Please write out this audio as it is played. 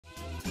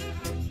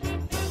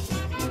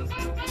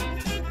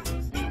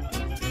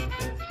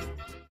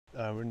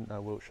We're in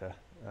Wiltshire.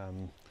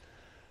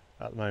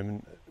 At the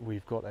moment,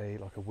 we've got a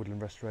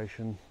woodland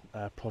restoration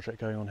project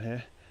going on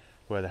here,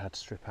 where they had to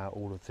strip out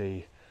all of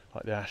the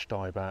ash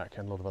dieback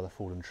and a lot of other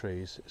fallen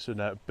trees. So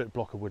now a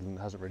block of woodland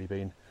that hasn't really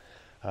been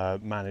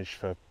managed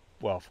for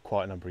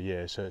quite a number of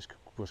years, so it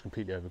was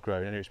completely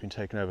overgrown. Anyway, it's been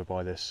taken over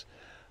by this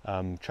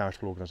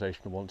charitable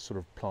organisation that wants to sort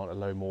of plant a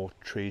load more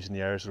trees in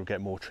the area, so it'll get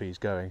more trees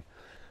going.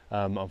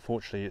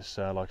 Unfortunately, it's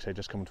like I say,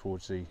 just coming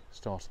towards the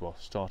start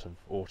of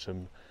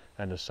autumn,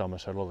 end of summer,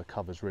 so a lot of the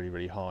cover's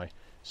really high.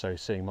 So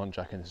seeing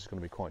muntjac in this is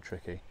going to be quite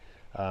tricky.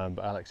 But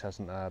Alex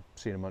hasn't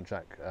seen a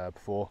muntjac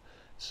before,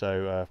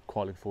 so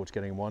quite looking forward to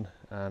getting one,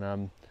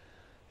 and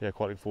yeah,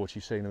 quite looking forward to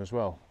you seeing them as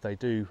well. They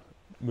do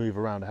move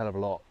around a hell of a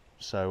lot,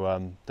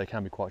 so they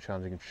can be quite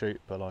challenging to shoot.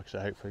 But like I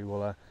say, hopefully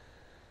we'll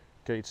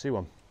get you to see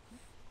one.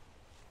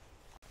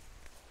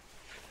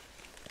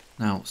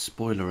 Now,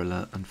 spoiler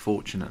alert,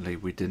 unfortunately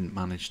we didn't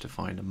manage to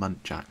find a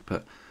muntjac,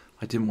 but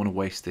I didn't want to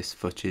waste this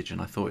footage,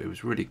 and I thought it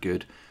was really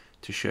good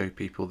to show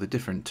people the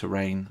different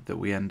terrain that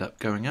we end up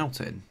going out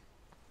in.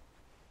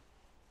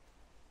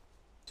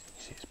 You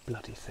see, it's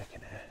bloody thick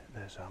in here.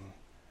 There's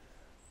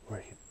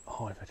really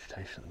high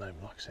vegetation at the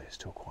moment. Like I say, it's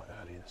still quite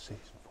early in the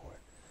season for it.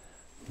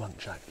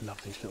 Muntjac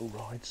love these little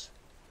rides,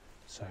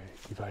 so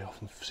you very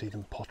often see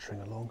them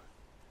pottering along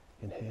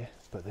in here,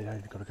 but they've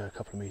only got to go a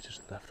couple of metres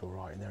to the left or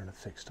right, and they're in the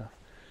thick stuff.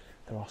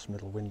 There are some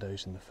little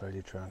windows in the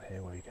foliage around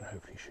here where you can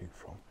hopefully shoot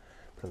from,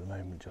 but at the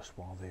moment, just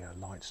while the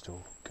light's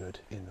still good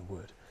in the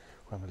wood,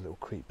 we're having a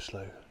little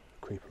slow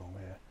creep along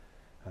here,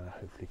 and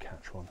hopefully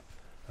catch one.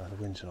 The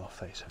wind's in our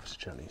face ever so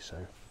gently,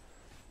 so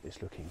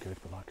it's looking good,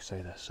 but like I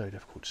say, they're so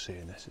difficult to see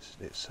in this,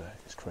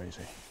 it's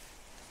crazy.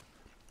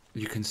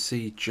 You can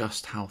see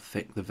just how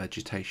thick the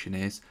vegetation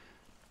is.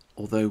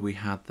 Although we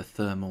had the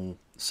thermal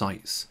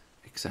sights,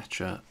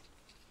 etc.,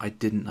 I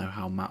didn't know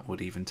how Matt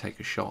would even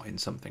take a shot in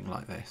something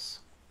like this.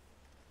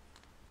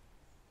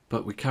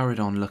 But we carried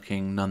on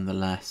looking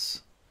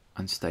nonetheless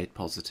and stayed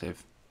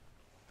positive.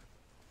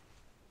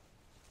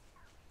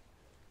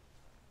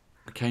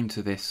 We came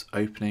to this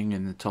opening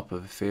in the top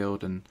of a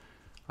field, and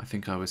I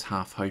think I was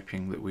half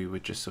hoping that we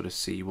would just sort of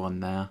see one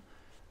there,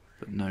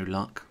 but no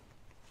luck.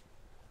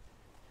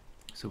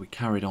 So we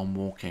carried on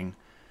walking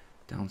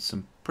down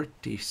some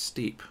pretty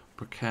steep,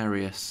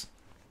 precarious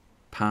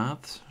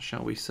paths,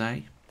 shall we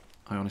say.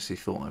 I honestly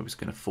thought I was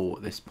going to fall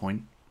at this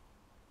point.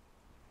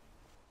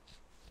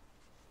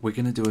 We're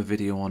going to do a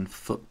video on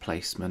foot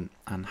placement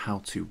and how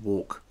to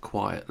walk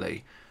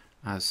quietly,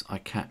 as I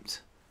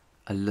kept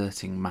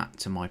alerting Matt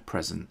to my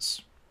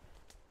presence.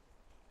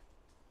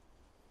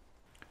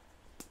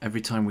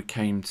 Every time we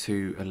came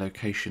to a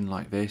location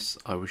like this,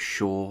 I was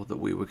sure that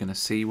we were going to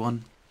see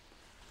one.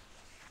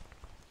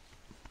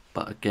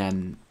 But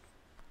again,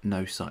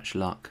 no such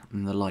luck,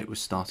 and the light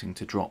was starting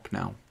to drop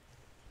now.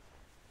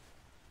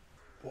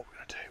 What we're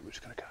going to do, we're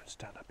just going to go and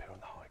stand up here on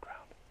the high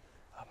ground,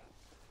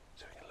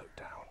 so we can look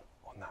down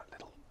on that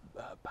little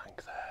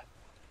bank there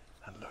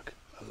and look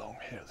along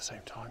here at the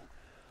same time.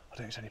 I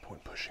don't think there's any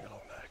point pushing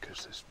along there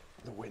because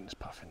the wind's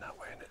puffing that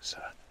way, and it's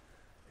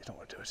not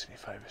going to do us any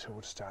favours, so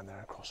we'll just stand there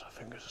and cross our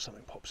fingers if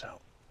something pops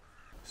out.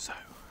 So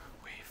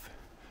we've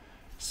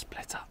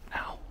split up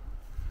now,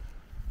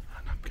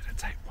 and I'm going to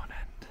take one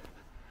end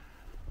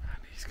and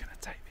he's going to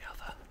take the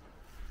other.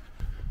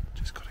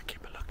 Just got to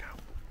keep a lookout.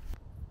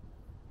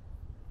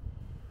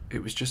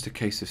 It was just a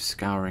case of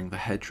scouring the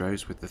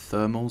hedgerows with the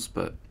thermals,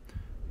 but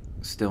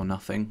still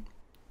nothing.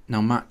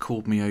 Now Matt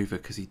called me over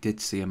because he did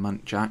see a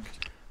muntjac,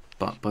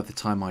 but by the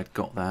time I'd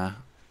got there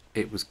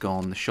it was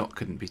gone, the shot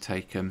couldn't be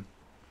taken,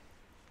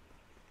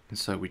 and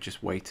so we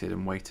just waited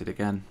and waited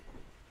again.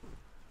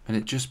 And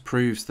it just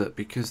proves that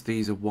because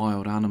these are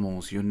wild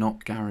animals, you're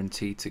not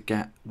guaranteed to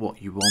get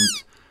what you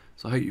want.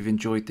 So I hope you've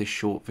enjoyed this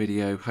short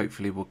video.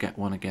 Hopefully we'll get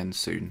one again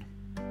soon.